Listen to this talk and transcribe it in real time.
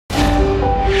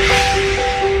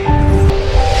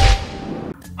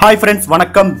Hi friends,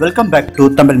 வணக்கம். Welcome back to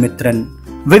tamilmithran.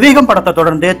 விவேகம் படத்தை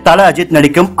தொடர்ந்து தல அஜித்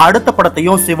நடிக்கும் அடுத்த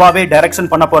படத்தையும் சிவாவே டைரக்ஷன்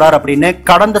பண்ண போறார் அப்படின்னு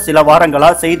கடந்த சில வாரங்களா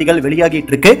செய்திகள்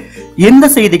வெளியாகிட்டு இருக்கு. இந்த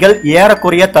செய்திகள்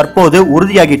ஏறக்குறைய தற்போது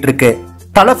உறுதியாகிட்டு இருக்கு.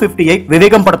 தல 58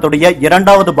 விவேகம் படத்துடைய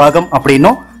இரண்டாவது பாகம்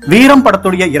அப்படின்னும் வீரம்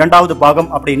படத்துடைய இரண்டாவது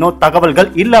பாகம் அப்படின்னும் தகவல்கள்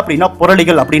இல்ல அப்படின்னா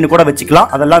புரளிகள் அப்படின்னு கூட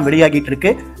வச்சுக்கலாம். அதெல்லாம் வெளியாகிட்டு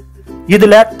இருக்கு.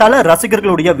 இதுல தல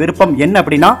ரசிகர்களுடைய விருப்பம் என்ன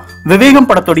அப்படின்னா விவேகம்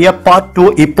படத்துடைய பார்ட் 2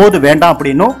 இப்போது வேண்டாம்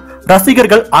அப்படின்னும்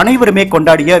ரசிகர்கள் அனைவருமே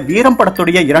கொண்டாடிய வீரம்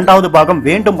படத்துடைய இரண்டாவது பாகம்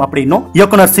வேண்டும் அப்படின்னும்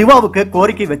இயக்குனர் சிவாவுக்கு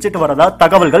கோரிக்கை வச்சுட்டு வரதா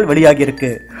தகவல்கள் வெளியாகி இருக்கு.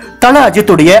 தல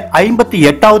அஜித்துடைய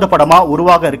 58வது படமா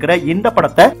உருவாக இருக்கிற இந்த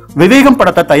படத்தை விவேகம்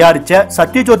படத்தை தயாரிச்ச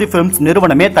சத்யஜோதி பிலிம்ஸ்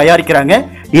நிறுவனமே தயாரிக்கிறாங்க.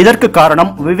 இதற்கு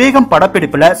காரணம் விவேகம்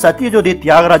படப்பிடிப்புல சத்யஜோதி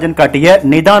தியாகராஜன் காட்டிய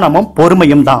நிதானமும்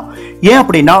பொறுமையும் தான். ஏன்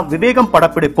அப்படின்னா விவேகம்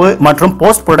படப்பிடிப்பு மற்றும்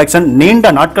போஸ்ட் ப்ரொடக்ஷன்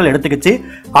நீண்ட நாட்கள் எடுத்துக்கிச்சு.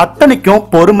 அத்தனைக்கும்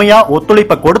பொறுமையா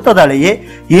ஒத்துழைப்பை கொடுத்ததாலேயே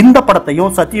இந்த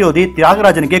படத்தையும் சத்யஜோதி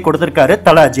தியாகராஜனுக்கே கொடுத்திருக்காரு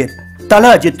தல அஜித். தல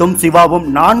அஜித்தும் சிவாவும்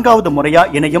 4வது முறையா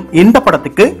இணையும் இந்த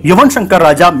படத்துக்கு யுவன் சங்கர்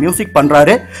ராஜா மியூசிக்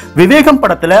பண்றாரு. விவேகம்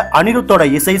படத்துல அனிருத்தோட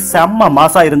இசை செம்ம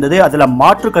மாசா இருந்தது, அதுல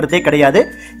மாற்று கருத்தே கிடையாது.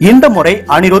 இந்த முறை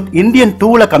அனிருத் இந்தியன்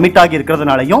 2ல கமிட் ஆகி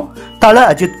இருக்கிறதுனாலையும் தல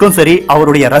அஜித்க்கும் சரி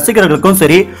அவருடைய ரசிகர்களுக்கும்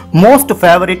சரி மோஸ்ட்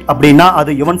ஃபேவரட் அப்படின்னா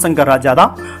அது யுவன் சங்கர் ராஜா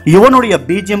தான். யுவனுடைய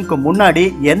பிஜிஎம்க்கு முன்னாடி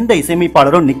எந்த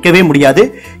இசையமைப்பாளரும் நிக்கவே முடியாது.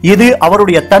 இது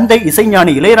அவருடைய தந்தை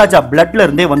இசைஞானி இளையராஜா பிளட்ல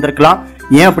இருந்தே வந்திருக்கலாம்.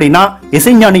 ஏன் அப்படின்னா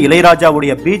இசைஞானி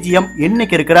இளையராஜாவுடைய பிஜிஎம்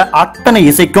இன்னைக்கு இருக்கிற அத்தனை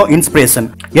இசைக்கும் இன்ஸ்பிரேஷன்.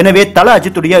 எனவே தல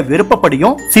அஜித்துடைய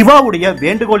விருப்பப்படியும் சிவாவுடைய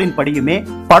வேண்டுகோளின் படியுமே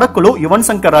படக்குழு யுவன்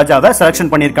சங்கர் ராஜாவை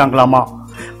செலக்ஷன் பண்ணிருக்காங்களாமா.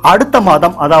 அடுத்த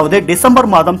மாதம் அதாவது டிசம்பர்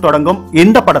மாதம் தொடங்கும்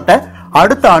இந்த படத்தை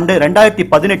அடுத்த ஆண்டு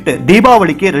 2018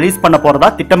 தீபாவளிக்கு ரிலீஸ் பண்ண போறதா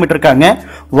திட்டமிட்டு இருக்காங்க.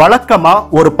 வழக்கமா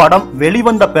ஒரு படம்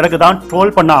வெளிவந்த பிறகுதான்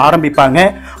ட்ரோல் பண்ண ஆரம்பிப்பாங்க.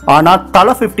 ஆனா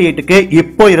தல 58க்கு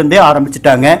இப்போ இருந்தே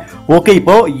ஆரம்பிச்சுட்டாங்க. ஓகே,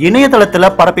 இப்போ இணையதளத்துல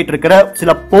பரப்பிட்டு இருக்கிற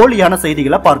சில போலியான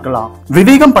செய்திகளை பார்க்கலாம்.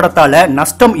 விவேகம் படத்தால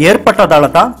நஷ்டம்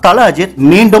ஏற்பட்டதால தான் தல அஜித்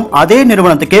மீண்டும் அதே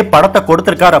நிறுவனத்துக்கே படத்தை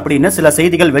கொடுத்திருக்கார் அப்படின்னு சில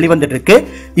செய்திகள் வெளிவந்துட்டு இருக்கு.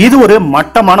 இது ஒரு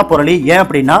மட்டமான பொருளி. ஏன்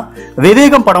அப்படின்னா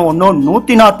விவேகம் படம் ஒன்னும்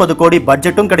 140 கோடி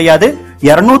பட்ஜெட்டும் கிடையாது,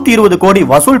 220 கோடி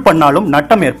வசூல் பண்ணாலும்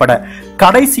நட்டம் ஏற்பட.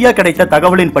 கடைசியா கிடைத்த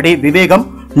தகவலின்படி விவேகம்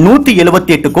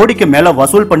 178 கோடிக்கு மேல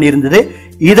வசூல் பண்ணியிருந்தது.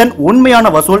 இதன் உண்மையான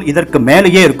வசூல் இதற்கு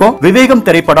மேலேயே இருக்கும். விவேகம்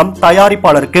திரைப்படம்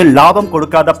தயாரிப்பாளருக்கு லாபம்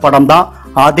கொடுக்காத படம் தான்,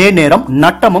 அதே நேரம்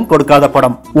நட்டமும் கொடுக்காத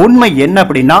படம். உண்மை என்ன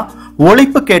அப்படின்னா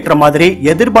உழைப்புக்கேற்ற மாதிரி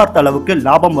எதிர்பார்த்த அளவுக்கு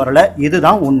லாபம் வரல,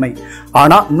 இதுதான் உண்மை.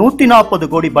 ஆனா 140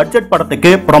 கோடி பட்ஜெட்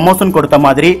படத்துக்கு ப்ரமோஷன் கொடுத்த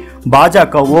மாதிரி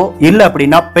பாஜகவோ இல்ல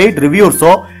அப்படின்னா பெய்ட்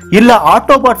ரிவ்யூஸோ இல்ல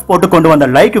ஆட்டோபாட்ஸ் போட்டு கொண்டு வந்த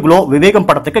லைக்குகளோ விவேகம்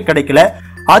படத்துக்கு கிடைக்கல.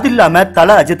 அது இல்லாம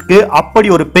தல அஜித்க்கு அப்படி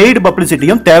ஒரு பெய்டு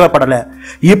பப்ளிசிட்டியும் தேவைப்படல.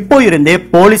 இப்போ இருந்தே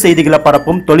போலி செய்திகளை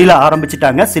பரப்பும் தொழில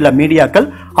ஆரம்பிச்சிட்டாங்க சில மீடியாக்கள்.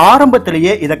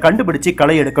 ஆரம்பத்திலேயே இதை கண்டுபிடிச்சு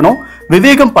களை எடுக்கணும்.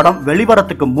 விவேகம் படம்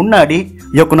வெளிவரத்துக்கு முன்னாடி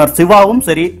இயக்குனர் சிவாவும்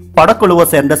சரி படக்குழுவை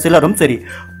சேர்ந்த சிலரும் சரி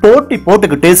போட்டி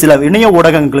போட்டுக்கிட்டு சில இணைய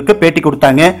ஊடகங்களுக்கு பேட்டி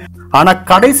கொடுத்தாங்க. ஆனா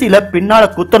கடைசியில பின்னால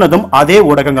குத்தனதும் அதே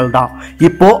ஊடகங்கள் தான்.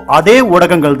 இப்போ அதே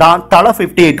ஊடகங்கள் தான் தல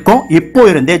 58க்கும் இப்போ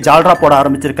இருந்தே ஜால்ரா போட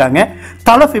ஆரம்பிச்சிருக்காங்க.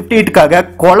 தல 58க்காக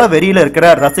கொலை வெறியில இருக்கிற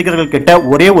ரசிகர்கள் கிட்ட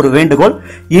ஒரே ஒரு வேண்டுகோள்,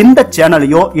 இந்த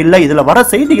சேனலையோ இல்ல இதுல வர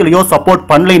செய்திகளையோ சப்போர்ட்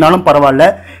பண்ணலைனாலும் பரவாயில்ல,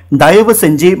 தயவு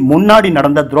செஞ்சு முன்னாடி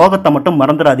நடந்த துரோகத்தை மட்டும்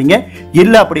மறந்துடாதீங்க.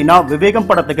 இல்ல அப்படின்னா விவேகம்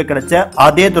படத்துக்கு கிடைச்ச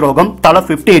அதே துரோகம் தல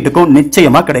 58க்கும்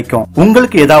நிச்சயமா கிடைக்கும்.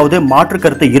 உங்களுக்கு ஏதாவது மாற்று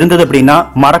கருத்து இருந்தது அப்படின்னா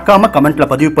மறக்காம கமெண்ட்ல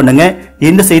பதிவு பண்ணுங்க.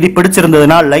 இந்த செய்தி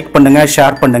பிடிச்சிருந்ததுன்னா லைக் பண்ணுங்க,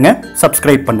 ஷேர் பண்ணுங்க,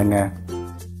 சப்ஸ்கிரைப் பண்ணுங்க.